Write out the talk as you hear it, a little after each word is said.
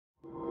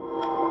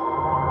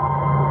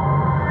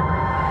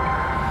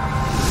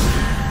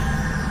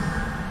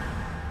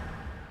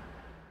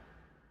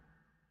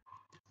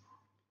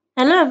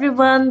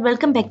Everyone,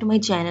 welcome back to my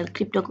channel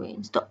crypto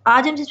queen's. तो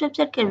आज हम जिस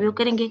वेबसाइट का रिव्यू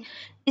करेंगे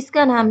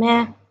इसका नाम है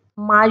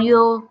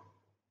मारियो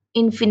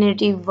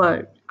इन्फिनिटी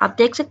वर्ल्ड। आप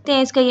देख सकते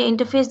हैं इसका ये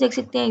इंटरफेस देख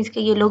सकते हैं,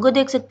 इसका ये लोगो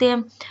देख सकते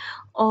हैं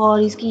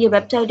और इसकी ये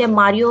वेबसाइट है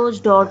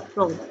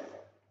marios.pro।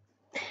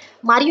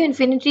 Mario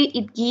Infinity,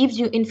 it gives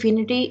you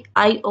infinity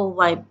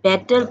IOY,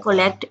 battle,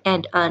 collect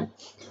and earn।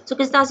 सो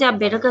किस तरह से आप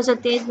बेटर कर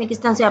सकते हैं, इसमें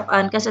किस तरह से आप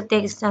अर्न कर सकते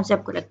हैं, किस तरह से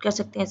आप कलेक्ट कर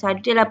सकते हैं, सारी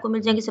डिटेल आपको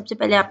मिल जाएंगी। सबसे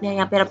पहले आपने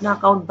यहाँ पर अपना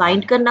अकाउंट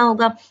बाइंड करना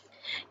होगा।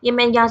 ये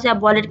मैं यहाँ से आप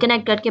वॉलेट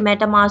कनेक्ट करके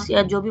मेटामास्क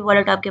या जो भी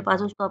वॉलेट आपके पास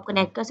है उसको आप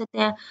कनेक्ट कर सकते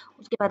हैं।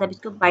 उसके बाद आप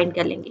इसको बाइंड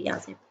कर लेंगे यहाँ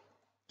से।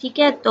 ठीक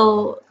है,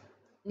 तो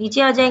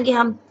नीचे आ जाएंगे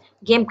हम।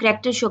 गेम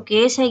करेक्टर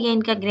शोकेस है ये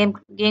इनका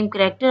गेम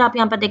करेक्टर। आप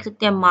यहाँ पर देख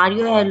सकते हैं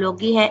मारियो है,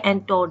 लोगी है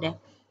एंड टोड है।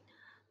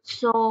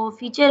 सो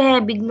फीचर है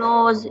बिग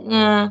नोज,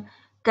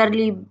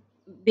 करली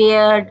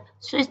बियर्ड।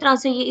 सो इस तरह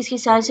से ये इसकी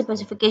सारी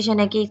स्पेसिफिकेशन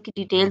है कि इसकी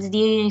डिटेल्स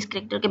दी हुई है इस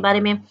करेक्टर के बारे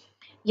में।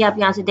 ये आप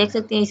यहाँ से देख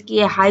सकते हैं। इसकी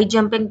हाई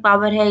जंपिंग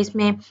पावर है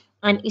इसमें,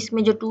 एंड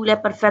इसमें जो टूल है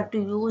perfect to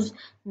use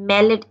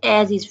maleate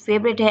as is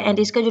favourite है, एंड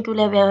इसका जो टूल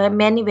है वह है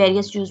मैनी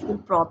वेरियस यूजफुल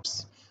प्रॉप्स।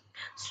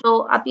 सो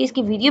आप ये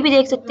इसकी वीडियो भी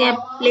देख सकते हैं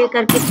प्ले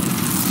करके।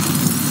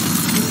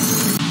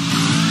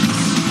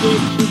 ये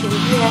इनकी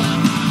वीडियो है।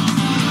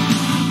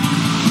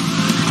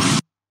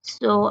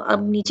 सो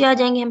अब नीचे आ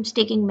जाएंगे हम,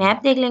 स्टेकिंग मैप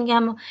देख लेंगे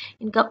हम।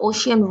 इनका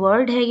ओशियन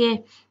वर्ल्ड है ये,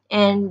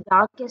 एंड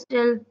डार्क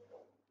कैस्टल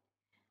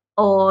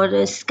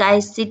और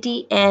sky city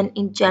and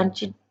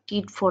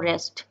enchanted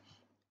forest.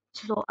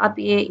 सो आप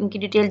ये इनकी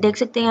डिटेल देख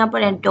सकते हैं यहाँ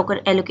पर, एंड टोकन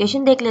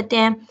एलोकेशन देख लेते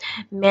हैं।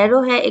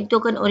 मैरो है एक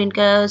टोकन और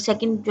इनका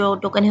सेकंड जो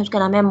टोकन है उसका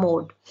नाम है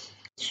मोड।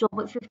 सो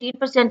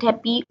 15% है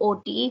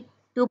POT,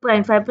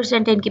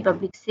 2.5% है इनकी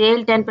पब्लिक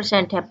सेल,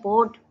 10% है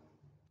पोर्ट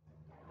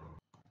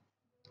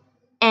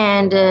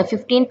एंड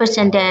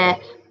 15% है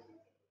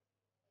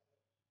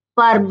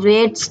पर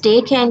वेट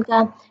स्टेक है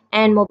इनका,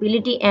 एंड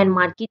मोबिलिटी एंड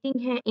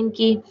मार्केटिंग है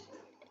इनकी,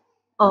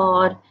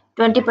 और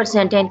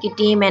 20% है इनकी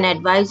टीम एंड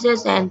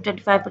एडवाइजर्स, एंड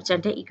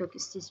 25% है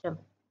इकोसिस्टम।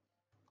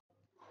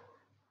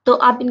 तो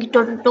आप इनकी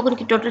टोटल टोकन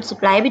की टोटल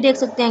सप्लाई भी देख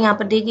सकते हैं। यहाँ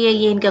पर देखिए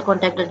ये इनका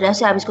कॉन्टैक्ट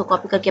एड्रेस है, आप इसको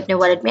कॉपी करके अपने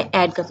वॉलेट में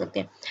ऐड कर सकते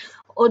हैं।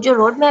 और जो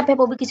रोड मैप है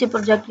वो भी किसी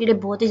प्रोजेक्ट के लिए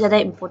बहुत ही ज़्यादा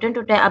इंपॉर्टेंट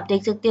होता है। आप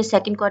देख सकते हैं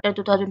सेकंड क्वार्टर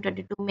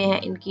 2022 में है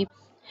इनकी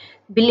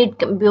build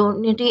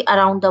community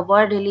around the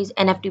world, release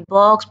NFT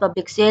box,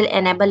 public sale,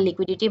 enable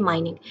liquidity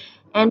mining।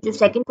 And जो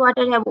सेकंड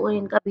क्वार्टर है वो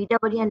इनका beta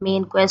version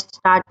main quest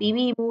start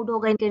PV mood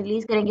होगा, इनके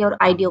रिलीज करेंगे और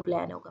आईडीओ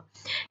प्लान होगा।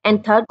 एंड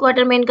थर्ड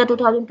क्वार्टर में इनका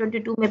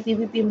 2022 में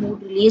PVP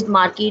mood release,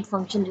 market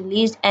function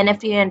release,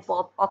 NFT and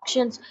pop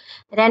options,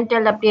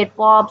 rental update,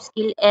 pop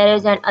skill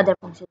arrays and other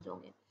functions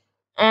होंगे।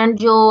 And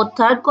जो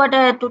थर्ड क्वार्टर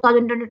है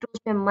 2022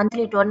 उसमें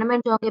मंथली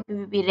टूर्नामेंट होंगे,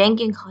 PVP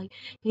ranking,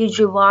 huge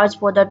rewards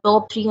for the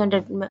top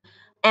 300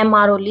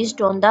 MRO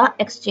list on the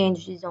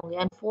exchanges होंगे।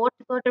 And fourth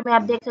quarter में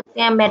आप देख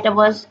सकते हैं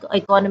metaverse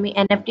economy,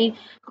 NFT,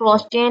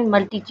 cross chain,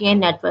 multi chain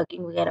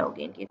networking वगैरह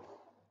होगी इनकी।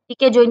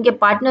 ठीक है, जो इनके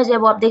पार्टनर्स है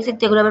वो आप देख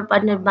सकते हैं। ग्लोबल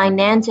पार्टनर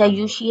बाइनेंस है,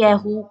 यूशी है,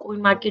 who,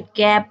 coin market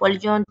cap,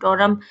 पॉलीजॉन,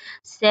 टोरम,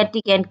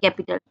 सेटिक and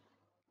capital.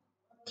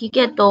 ठीक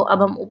है, तो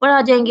अब हम ऊपर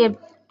आ जाएंगे।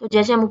 तो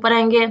जैसे हम ऊपर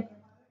आएंगे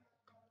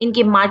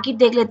इनकी मार्केट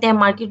देख लेते हैं।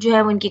 मार्केट जो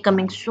है वो इनकी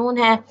कमिंग सून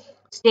है।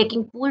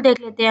 स्टेकिंग पूल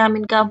देख लेते हैं हम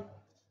इनका।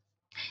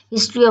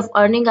 हिस्ट्री ऑफ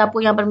अर्निंग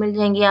आपको यहाँ पर मिल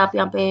जाएंगी। आप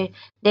यहाँ पे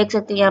देख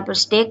सकते हैं, यहाँ पर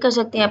स्टेक कर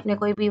सकते हैं अपने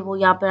कोई भी, वो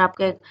यहाँ पर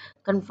आपके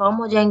कंफर्म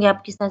हो जाएंगे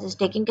आप किस तरह से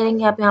स्टेकिंग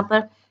करेंगे आप यहाँ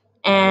पर।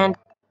 एंड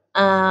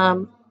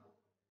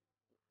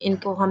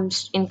इनको हम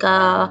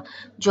इनका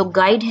जो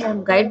गाइड है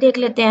हम गाइड देख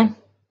लेते हैं।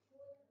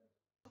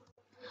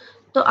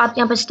 तो आप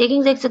यहाँ पर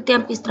स्टेकिंग देख सकते हैं,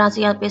 आप किस तरह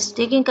से यहाँ पे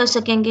स्टेकिंग कर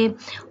सकेंगे,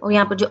 और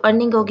यहाँ पर जो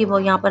अर्निंग होगी वो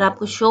यहाँ पर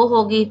आपको शो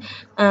होगी।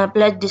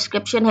 प्लस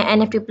डिस्क्रिप्शन है,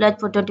 NFT plus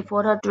for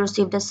 24 our to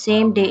receive the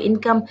same day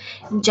income,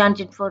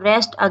 enchanted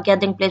forest, a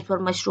gathering place for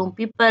mushroom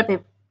people,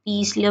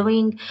 peace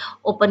living,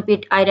 open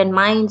pit iron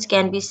mines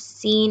can be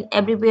seen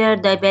everywhere,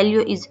 the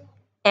value is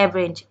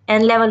average,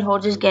 N-level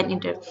horses can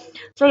enter।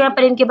 सो यहाँ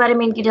पर इनके बारे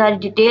में इनकी सारी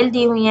detail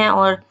दी हुई हैं,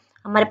 और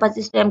हमारे पास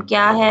इस टाइम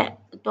क्या है,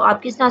 तो आप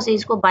किस तरह से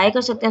इसको बाय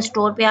कर सकते हैं।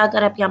 स्टोर पे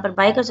आकर आप यहाँ पर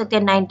बाय कर सकते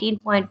हैं।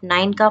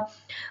 19.9 का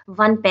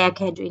 1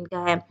 पैक है जो इनका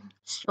है।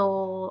 सो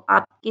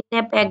आप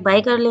कितने पैक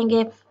बाय कर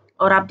लेंगे,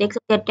 और आप देख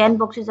सकते हैं 10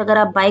 बॉक्सेस अगर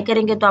आप बाय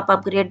करेंगे तो आप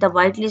upgrade the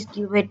white list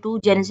give away 2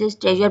 genesis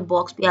treasure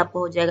box भी आपको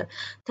हो जाएगा।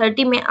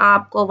 30 में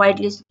आपको वाइट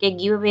लिस्ट के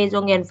गिव अवेज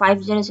होंगे, एंड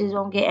 5 जेनेसिस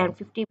होंगे, एंड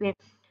 50 पे।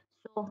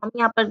 तो हम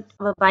यहाँ पर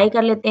बाय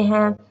कर लेते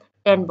हैं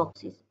 10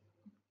 बॉक्सेस।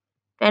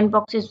 10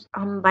 बॉक्सेस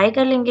हम बाय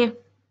कर लेंगे।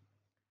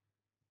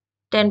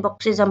 10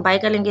 बॉक्सेस हम बाय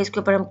कर लेंगे, इसके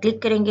ऊपर हम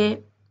क्लिक करेंगे।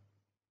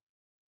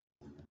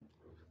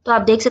 तो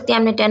आप देख सकते हैं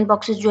हमने 10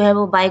 बॉक्सेस जो है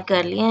वो बाय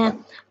कर लिए हैं।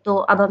 तो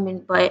अब हम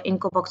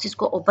इनको बॉक्सेस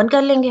को ओपन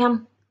कर लेंगे।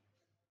 हम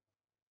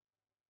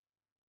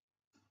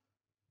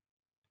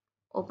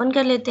ओपन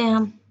कर लेते हैं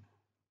हम।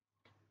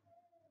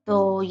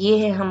 तो ये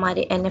है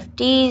हमारे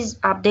NFTs,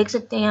 आप देख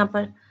सकते हैं यहाँ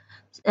पर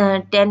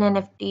 10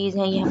 NFTs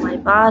हैं ये हमारे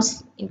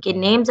पास। इनके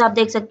नेम्स आप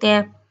देख सकते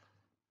हैं।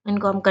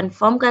 इनको हम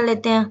कंफर्म कर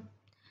लेते हैं।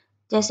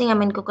 जैसे ही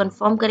हम इनको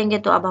कंफर्म करेंगे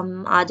तो अब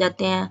हम आ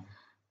जाते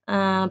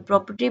हैं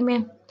प्रॉपर्टी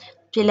में।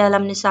 फिलहाल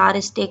हमने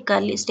सारे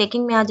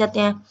स्टेकिंग में आ जाते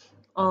हैं।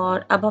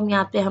 और अब हम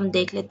यहाँ पे हम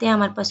देख लेते हैं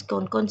हमारे पास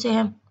कौन कौन से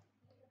हैं,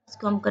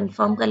 इसको हम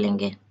कंफर्म कर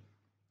लेंगे।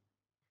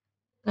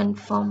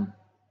 कंफर्म।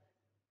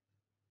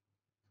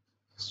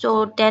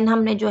 सो 10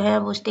 हमने जो है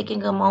वो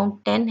स्टेकिंग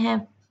अमाउंट 10 है।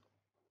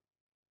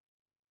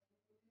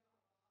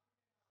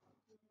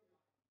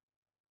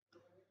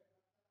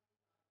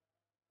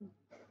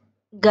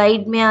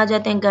 गाइड में आ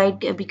जाते हैं,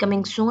 गाइड अभी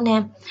कमिंग सून है,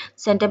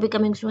 सेंटर भी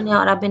कमिंग सून है,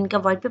 और अब इनका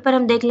व्हाइट पेपर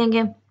हम देख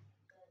लेंगे।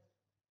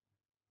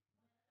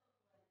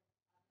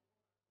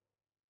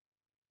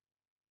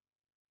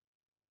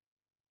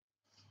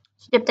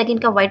 जब तक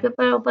इनका व्हाइट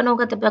पेपर ओपन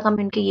होगा तब तक हम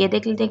इनके ये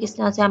देख लेते हैं किस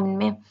तरह से हम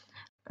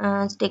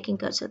इनमें स्टेकिंग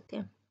कर सकते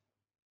हैं।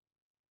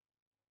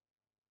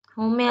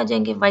 होम में आ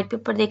जाएंगे, व्हाइट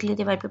पेपर देख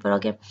लेते हैं, व्हाइट पेपर हो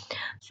गया।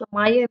 सो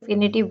Mario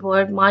infinity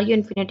world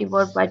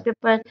white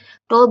paper,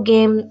 top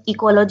game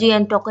ecology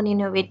and token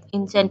innovate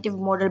incentive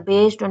model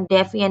based on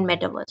DeFi and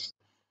metaverse.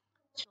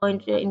 So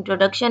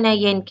introduction है,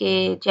 ये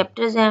इनके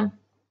चैप्टर्स हैं।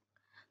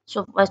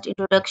 सो फर्स्ट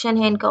इंट्रोडक्शन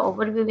है, इनका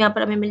ओवरव्यू यहाँ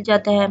पर हमें मिल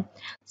जाता है।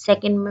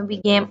 सेकंड में भी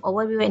गेम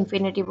ओवरव्यू है,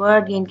 इन्फिनिटी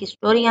वर्ल्ड, ये इनकी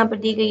स्टोरी यहाँ पर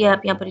दी गई है,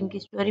 आप यहाँ पर इनकी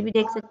स्टोरी भी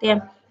देख सकते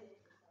हैं।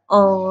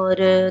 और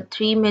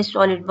 3 में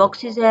सॉलिड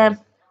बॉक्सेस है,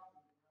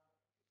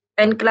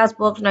 एन क्लास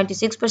बॉक्स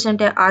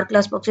 96% है, are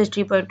class boxes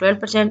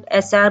 3.12%,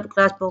 S R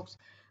class box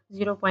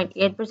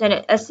 0.8% है,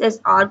 S S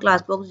R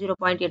class box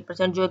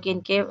 0.8% जो कि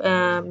इनके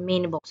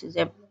मेन बॉक्सेस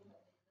है।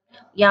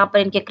 यहाँ पर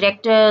इनके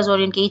करेक्टर्स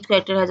और इनके each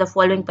character has a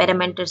following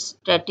parameter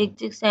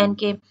statistics है,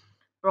 इनके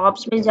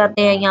प्रॉप्स मिल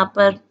जाते हैं यहाँ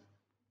पर।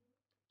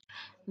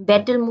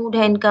 बैटल मूड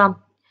है इनका,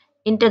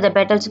 enter the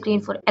battle screen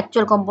for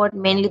actual combat,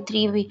 mainly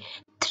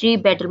three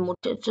battle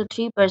mood, so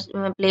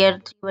player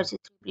 3 versus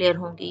 3 player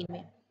होंगे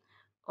इनमें।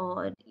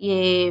 और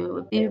ये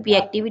पीवीपी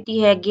एक्टिविटी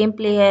है, गेम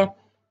प्ले है,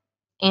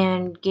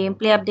 एंड गेम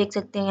प्ले आप देख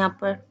सकते हैं यहाँ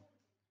पर।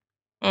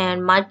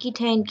 एंड मार्केट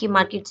है इनकी,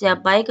 मार्केट से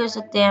आप बाय कर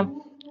सकते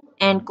हैं।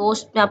 एंड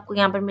कोस्ट में आपको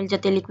यहाँ पर मिल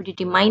जाती है,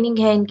 लिक्विडिटी माइनिंग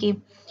है इनकी,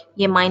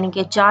 ये माइनिंग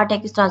के चार्ट है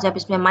किस तरह से आप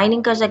इसमें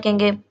माइनिंग कर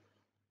सकेंगे।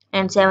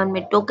 एंड 7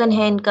 में टोकन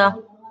है इनका,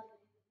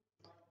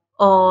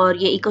 और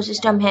ये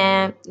इकोसिस्टम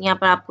है, यहाँ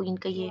पर आपको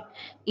इनका ये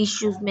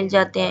इश्यूज मिल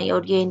जाते हैं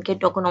और ये इनके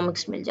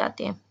टोकोनॉमिक्स मिल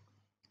जाते हैं,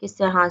 किस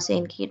तरह से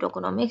इनकी ये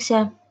टोकोनॉमिक्स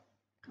है।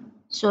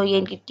 सो ये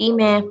इनकी टीम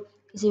है,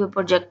 किसी भी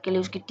प्रोजेक्ट के लिए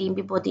उसकी टीम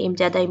भी बहुत ही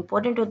ज़्यादा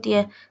इंपॉर्टेंट होती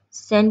है।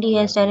 सैंडी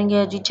है, स्टैरिंग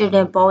है, रिचर्ड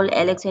है, पॉल,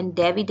 एलेक्स एंड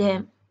डेविड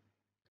है।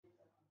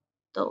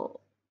 तो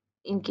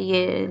इनकी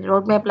ये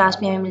रोड मैप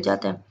लास्ट में हमें मिल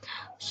जाता है।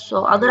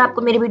 सो अगर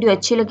आपको मेरी वीडियो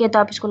अच्छी लगे तो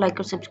आप इसको लाइक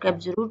और सब्सक्राइब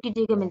ज़रूर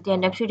कीजिएगा। मिलते हैं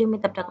नेक्स्ट वीडियो में,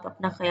 तब तक आप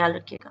अपना ख्याल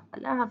रखिएगा।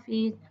 अल्लाह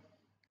हाफिज़।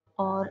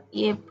 और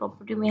ये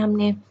प्रॉपर्टी में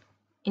हमने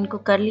इनको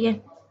कर लिए।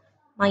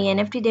 माई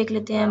एनएफटी देख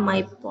लेते हैं,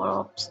 माई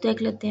प्रॉप्स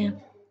देख लेते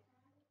हैं,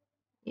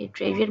 ये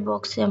ट्रेजर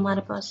बॉक्स है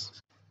हमारे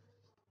पास,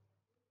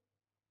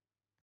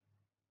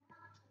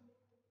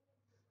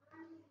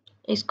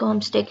 इसको हम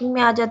स्टेकिंग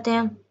में आ जाते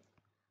हैं,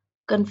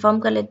 कंफर्म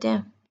कर लेते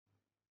हैं।